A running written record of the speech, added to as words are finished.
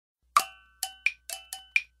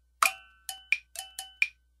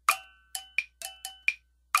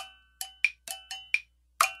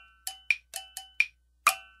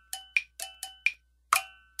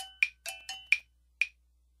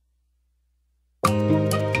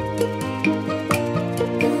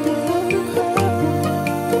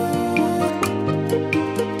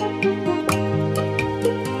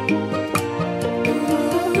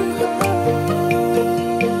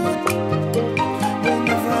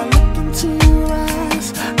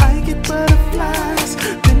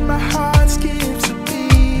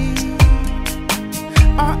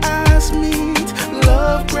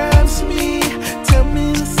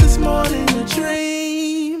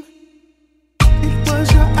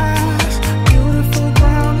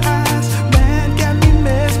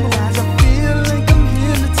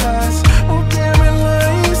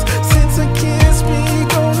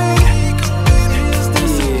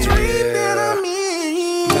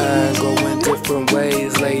different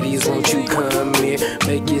ways. Ladies, won't you come here?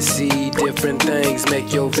 Make you see different things,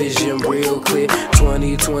 make your vision real clear.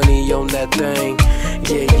 2020 on that thing,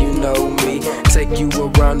 yeah, you know me. Take you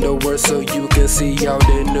around the world so you can see all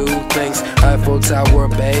the new things. Eiffel Tower,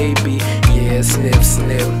 baby, yeah, snip,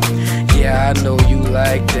 snip. Yeah, I know you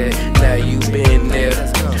like that, now you been there.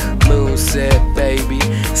 Moonset, baby,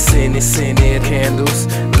 send it, candles.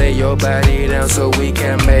 Lay your body down so we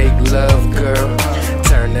can make love, girl.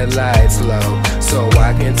 Turn the lights low so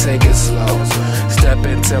I can take it slow. Step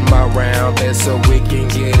into my round bed so we can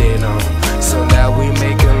get it on. So now we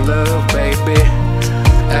making love, baby,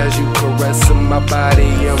 as you caressing my body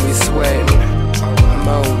and we sweating,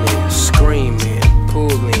 moaning, screaming,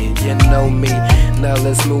 pulling, you know me. Now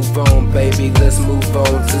let's move on, baby, let's move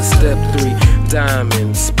on to step 3.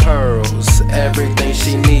 Diamonds, pearls, everything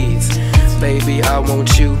she needs. Baby, I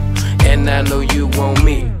want you, and I know you want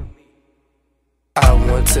me. I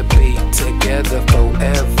want to be together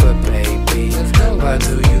forever, baby. Why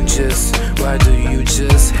do you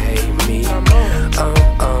just hate me?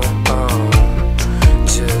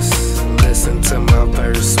 Just listen to my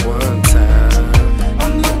verse one time.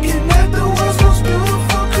 I'm looking at the world's most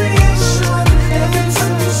beautiful creation. Every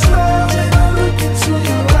time you smile and I look into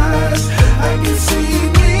your eyes, I can see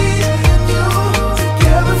me and you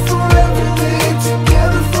together forever, babe.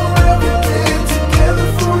 Together forever, babe. Together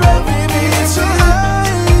forever, babe. It's your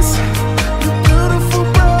eyes, your beautiful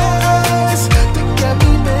brown eyes, that got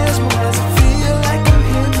me mesmerized. I feel like I'm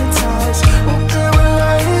hypnotized or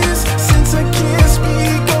paralyzed since I can't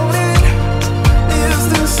speak on it. Is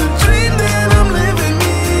this a dream that I'm living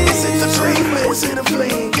in? Is it a dream or is it a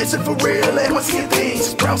fling? Is it for real? Am I seeing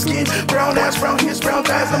things? Brown skin, brown eyes, brown hips, brown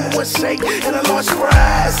thighs. Number one shake and I launch your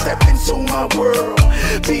eyes. Step into my world.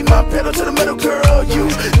 Be my pedal to the metal, girl. You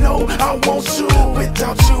know I want you.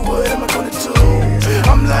 Without you, what am I gonna do?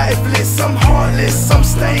 I'm lifeless, I'm heartless, I'm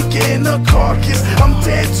stankin' a carcass. I'm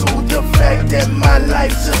dead to the fact that my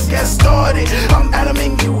life just got started. I'm Adam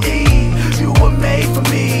and you Eve. You were made for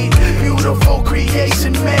me. Beautiful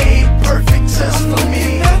creation made perfect just for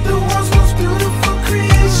me. At the world's most beautiful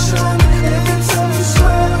creation. Every time you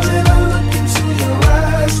smile and I look into your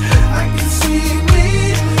eyes, I can see me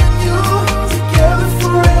and you together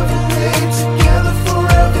forever, babe. Together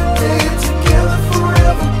forever, babe. Together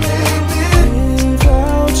forever, baby.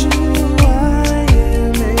 Without you, I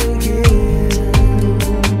am naked,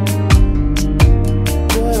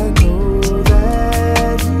 but I know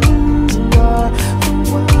that you are the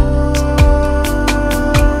one.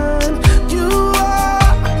 You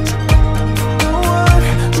are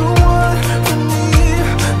the one for me,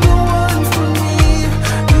 the one for me.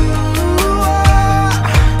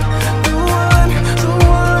 You are the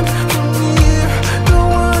one for me, the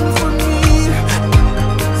one for me.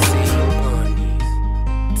 C1,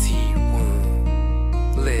 T1,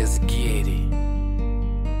 let's get it.